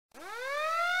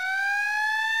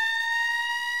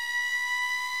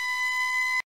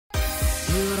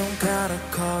a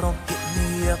call, don't hit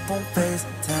me up on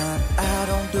FaceTime. I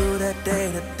don't do that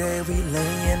day to day, we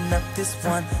laying up this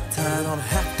one time. Don't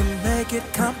have to make it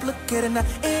complicated, not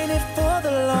in it for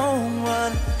the long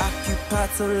run. Occupied,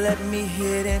 so let me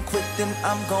hit and quit, then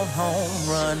I'm gon' home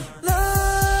run.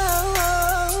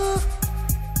 Love,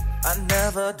 I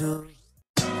never do.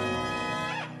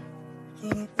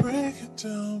 Gonna break it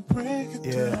down, break it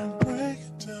down, break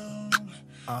it down.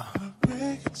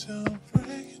 Break it down, break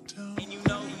it down. And you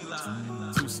know you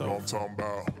lie. Too so. I'm talking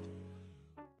about.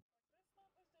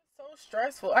 So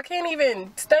stressful. I can't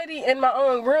even study in my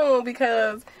own room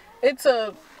because it's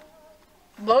a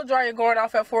blow dryer going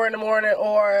off at 4 in the morning,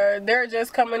 or they're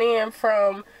just coming in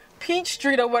from Peach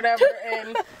Street or whatever.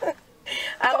 And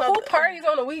who parties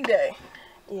on a weekday?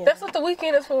 Yeah. That's what the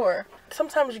weekend is for.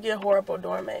 Sometimes you get horrible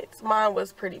dorm mates. Mine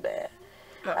was pretty bad.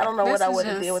 I don't know what I would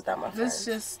have did without my friends. This is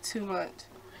just too much.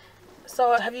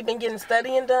 So have you been getting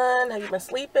studying done? Have you been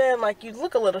sleeping? Like, you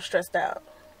look a little stressed out.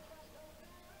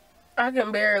 I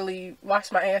can barely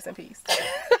wash my ass in peace.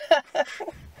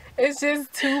 It's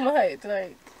just too much.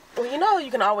 Like, well, you know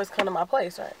you can always come to my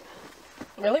place, right?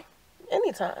 Really?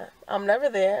 Anytime. I'm never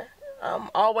there. I'm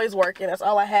always working. That's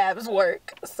all I have is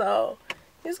work. So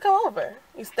you just come over.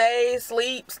 You stay,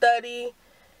 sleep, study,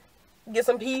 get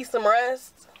some peace, some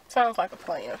rest. Sounds like a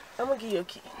plan. I'm gonna give you a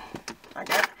key.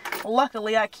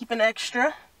 Luckily, I keep an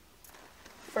extra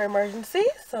for emergencies,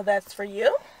 so that's for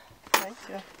you. Thank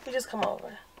you. You just come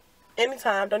over.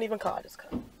 Anytime, don't even call, just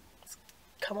come. Just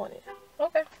come on in.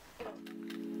 Okay.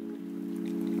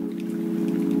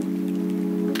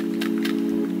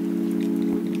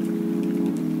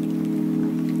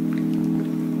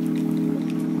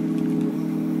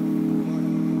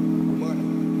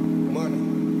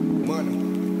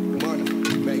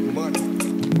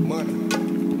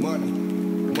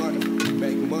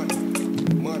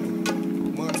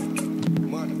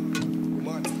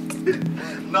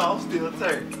 No, I'm still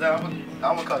turned. No, I'm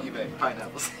gonna call you back.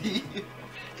 Pineapples.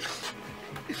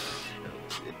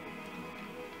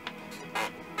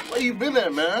 Where you been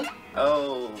at, man?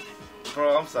 Oh,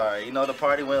 bro, I'm sorry. You know, the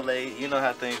party went late. You know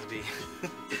how things be.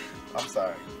 I'm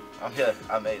sorry. I'm here.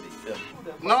 I made it. Feel me?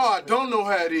 No, I don't know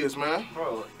how it is, man.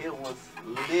 Bro, it was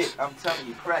lit. I'm telling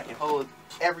you, cracking holes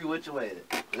every which way.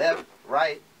 Left,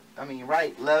 right. I mean,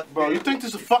 right, left. Bro, you think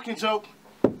this is a fucking joke?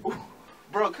 Ooh.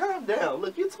 Bro, calm down.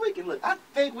 Look, you tweaking. Look, I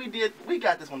think we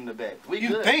got this one in the bag.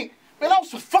 You think? Man, that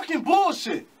was some fucking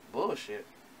bullshit. Bullshit?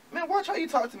 Man, watch how you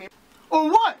talk to me. Or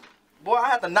what? Boy, I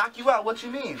have to knock you out. What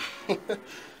you mean?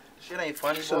 Shit ain't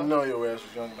funny, boy. Should know your ass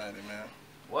was young minded, man.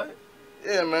 What?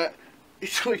 Yeah, man. You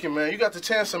tweaking, man. You got the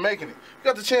chance of making it. You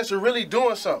got the chance of really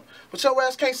doing something. But your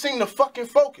ass can't seem to fucking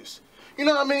focus. You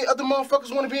know how many other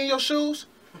motherfuckers want to be in your shoes?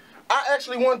 I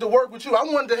actually wanted to work with you. I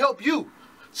wanted to help you.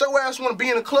 So your ass want to be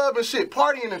in a club and shit,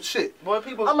 partying and shit. Boy,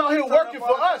 people. I'm out here working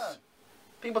for us.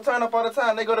 People turn up all the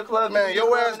time. They go to clubs. Man,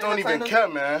 your ass don't even care,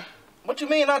 man. What you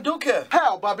mean? I do care.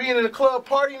 How? By being in the club,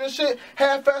 partying and shit,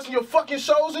 half-assing your fucking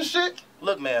shows and shit?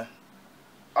 Look, man.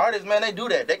 Artists, man, they do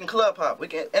that. They can club hop. We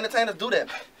can entertainers do that.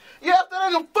 Yeah, after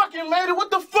they done fucking made it,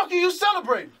 what the fuck are you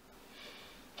celebrating?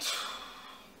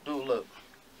 Dude, look.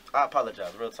 I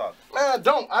apologize. Real talk. Man, I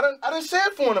don't. I didn't say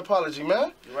it for an apology,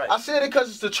 man. You're right. I said it because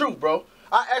it's the truth, bro.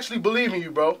 I actually believe in you,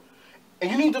 bro.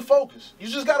 And you need to focus. You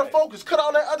just gotta focus. Cut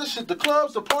all that other shit. The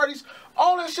clubs, the parties,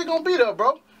 all that shit gonna be there,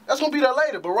 bro. That's gonna be there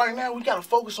later. But right now, we gotta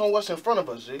focus on what's in front of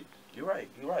us, G. You're right.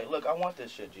 You're right. Look, I want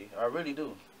this shit, G. I really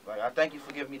do. Like, I thank you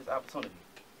for giving me this opportunity.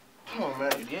 Come on,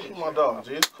 man. You get it. My dog,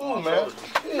 G. It's cool, man. Mommy,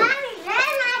 man,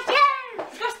 my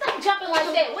shoes! Girl, stop jumping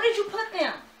like that. Where did you put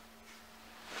them?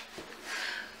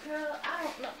 Girl, I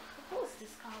don't know. Who is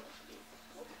this calling?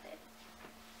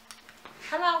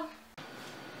 Hello?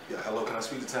 Yeah, hello, can I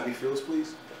speak to Tammy Fields,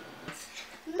 please?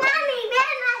 Mommy,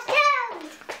 man, my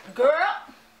shoes! Girl!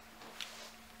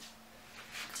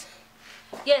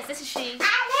 Yes, this is she.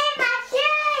 I need my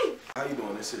shoes! How you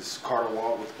doing? This is Carter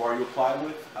Wall with Bar You Applied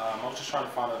With. I was just trying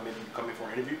to find out maybe you can come in for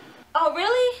an interview. Oh,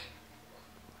 really?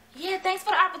 Yeah, thanks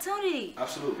for the opportunity.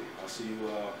 Absolutely. I'll see you,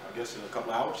 I guess, in a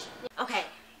couple hours. Okay,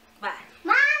 bye.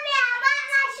 Mommy, I want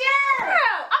my shoes!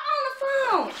 Girl, I'm on the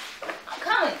phone. I'm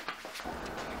coming.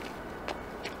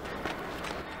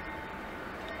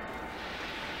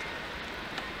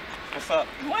 What's up?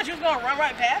 What, you was gonna run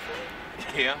right past me?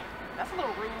 Yeah. That's a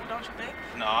little rude, don't you think?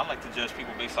 No, I like to judge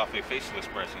people based off their facial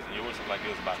expressions, and yours looked like it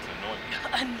was about to annoy me.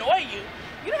 Annoy you?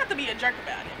 You don't have to be a jerk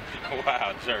about it.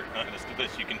 Wow, jerk. That's the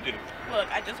best you can do. Look,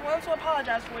 I just wanted to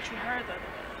apologize for what you heard the other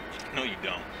day. No, you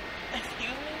don't.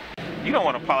 Excuse me? You don't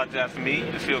want to apologize to me.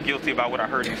 You just feel guilty about what I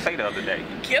heard you say the other day.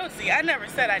 Guilty? I never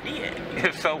said I did.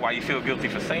 If so, why you feel guilty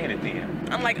for saying it then?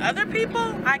 Unlike other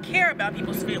people, I care about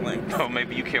people's feelings. Oh,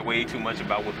 maybe you care way too much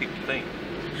about what people think.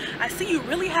 I see you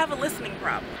really have a listening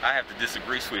problem. I have to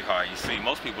disagree, sweetheart. You see,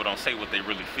 most people don't say what they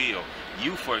really feel.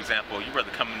 You, for example, you'd rather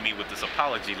come to me with this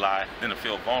apology lie than to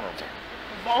feel vulnerable.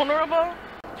 Vulnerable?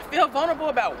 Feel vulnerable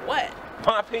about what?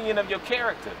 My opinion of your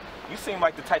character. You seem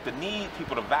like the type to need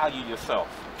people to value yourself.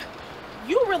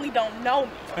 You really don't know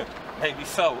me. Maybe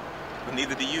so, but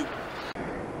neither do you.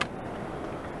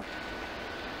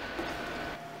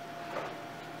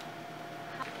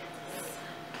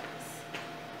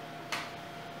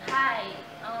 Hi,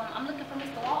 I'm looking for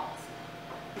Mr. Waltz.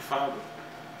 You found him.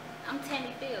 I'm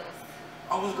Tammy Fields.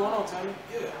 Oh, what's going on, Tammy?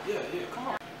 Yeah. Come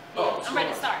on. Yeah, I'm ready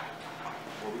to start.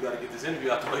 Well, we got to get this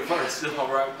interview out the way first.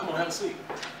 All right. Come on, have a seat.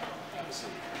 Have a seat.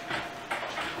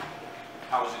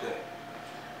 How was your day?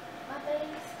 My day's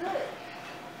good.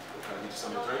 Can I get you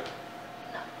something to drink?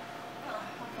 No, I'm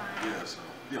fine. Yeah, so,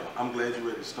 I'm glad you're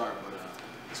ready to start, but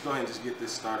let's go ahead and just get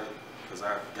this started, because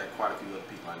I've got quite a few other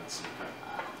people I need to see, okay?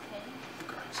 Okay.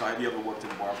 Okay. So have you ever worked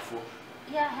in a bar before?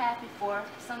 Yeah, I have before,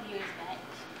 some years back.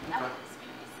 I Okay. was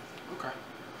experienced. Okay.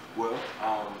 Well,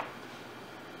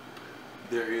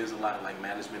 there is a lot of like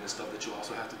management and stuff that you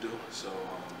also have to do. So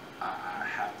I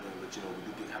have to let you know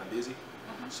we do get kind of busy.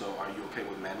 So are you okay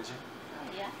with managing?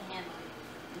 Oh yeah, I can handle it.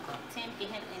 Okay. Tim can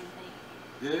handle anything.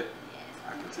 Yeah? Yes.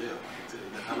 I can tell.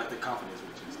 I like the confidence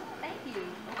with you and stuff. Thank you.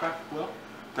 Okay. Well,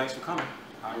 thanks for coming.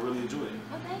 I really enjoyed it.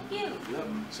 Well, thank you. Yep.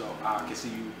 So I can see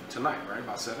you tonight, right?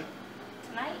 About 7?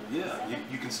 Tonight? Yeah. 7?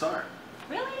 You can start.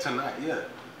 Really? Tonight, yeah.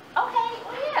 Okay,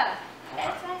 well yeah. Okay.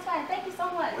 That's fine. Thank you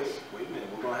so much. Wait a minute.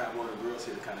 We're going to have one of the girls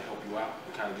here to kind of help you out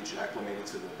and kind of get you acclimated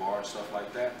to the bar and stuff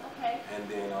like that. Okay. And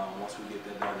then once we get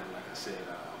that done, and like I said,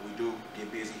 we do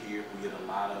get busy here. We get a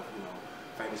lot of,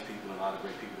 famous people and a lot of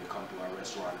great people that come through our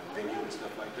restaurant and venue and stuff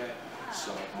like that.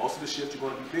 So most of the shift you're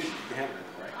going to be busy. You can handle it,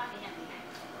 right? I can handle it.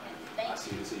 Thank I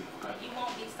see you this evening. Okay. you. You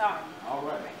won't be sorry. All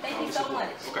right. Thank you so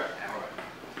much. Okay. All right.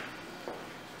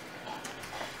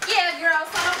 Yeah, girl,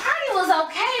 so the party was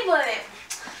okay, but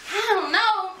I don't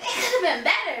know. It could have been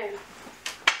better.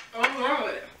 What's wrong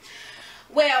with it?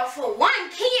 Well, for one,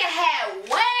 Kia had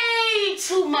way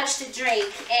too much to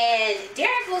drink, and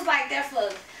Derek was like there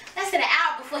for less than an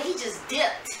hour before he just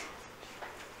dipped.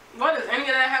 What does any of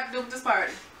that have to do with this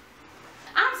party?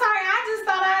 I'm sorry, I just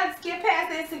thought I'd skip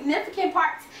past the significant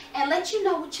parts and let you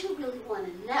know what you really want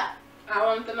to know. I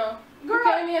wanted to know. Girl.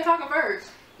 You came in talking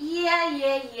first.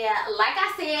 Yeah. Like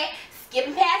I said,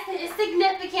 skipping past the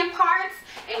insignificant parts,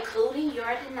 including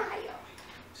your denial.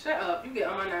 Shut up. You get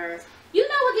on my nerves. You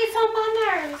know what gets on my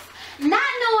nerves?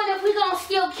 Not knowing if we're going to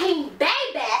steal King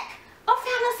Bay back or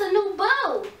find us a new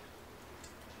boo.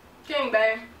 King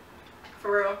Bay.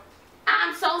 For real.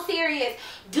 I'm so serious.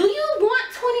 Do you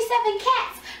want 27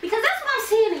 cats? Because that's what I'm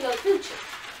seeing in your future.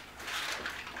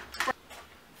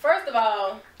 First of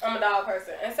all, I'm a dog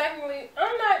person. And secondly,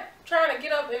 I'm not trying to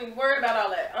get up and worry about all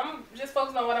that. I'm just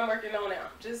focused on what I'm working on now.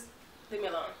 Just leave me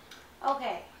alone.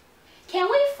 Okay. Can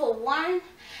we, for one,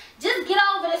 just get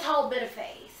over this whole bitter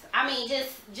phase? I mean,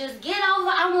 just get over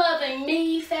I'm loving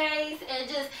me phase and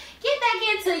just get back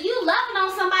into you loving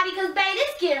on somebody because, babe,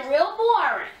 it's getting real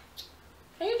boring.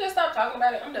 Can you just stop talking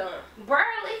about it? I'm done.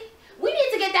 Burley, we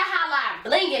need to get that hotline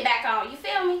blinging back on. You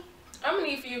feel me? I'm gonna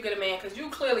need for you to get a man because you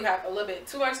clearly have a little bit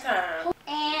too much time.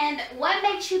 And what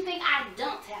makes you think I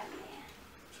don't have a man?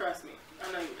 Trust me.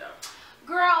 I know you don't.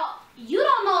 Girl, you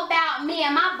don't know about me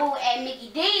and my boo at Mickey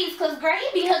D's because, girl,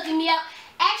 he be hooking me up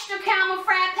extra caramel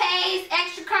frappes,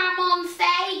 extra caramel on the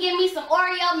side. He give me some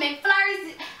Oreo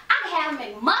McFlurries. I can have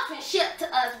McMuffin shipped to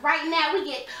us right now. We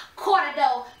get quarter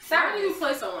dough Why do you service.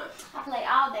 play so much? I play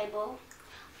all day, boo.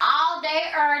 All day,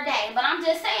 every day. But I'm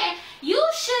just saying, you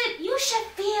should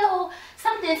feel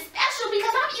something special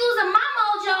because I'm using my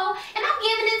mojo and I'm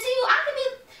giving it to you. I could be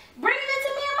bringing it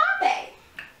to me and my babe.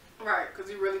 Right, because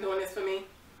you're really doing this for me.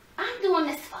 I'm doing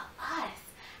this for us.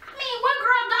 I mean, what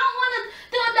girl don't want to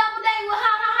do a double date with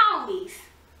her homies?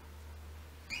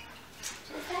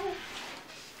 Just saying.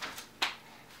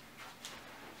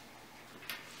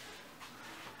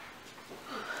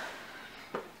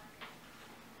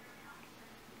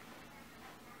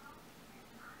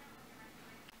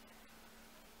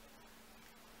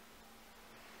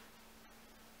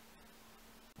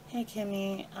 Hey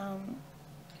Kimmy, I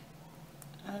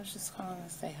was just calling to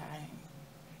say hi.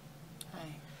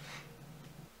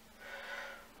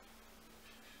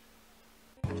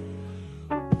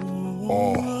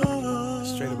 Oh,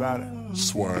 straight about it.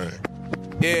 Swag.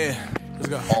 Yeah, Let's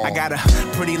go. I got a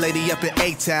pretty lady up in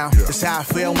A-Town. That's how I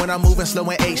feel when I'm moving slow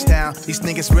in H-Town. These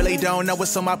niggas really don't know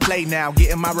what's on my plate now.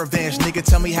 Getting my revenge, nigga,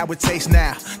 tell me how it tastes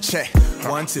now. Check.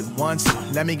 1, 2, 1, 2.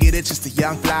 Let me get it, just a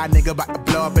young fly nigga about to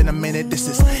blow up in a minute. This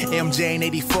is MJ in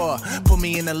 84. Put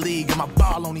me in the league, and my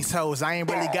ball on these hoes. I ain't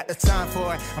really got the time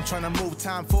for it. I'm trying to move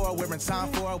time forward, wearing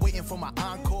time for it, waiting for my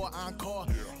encore.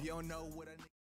 You don't know what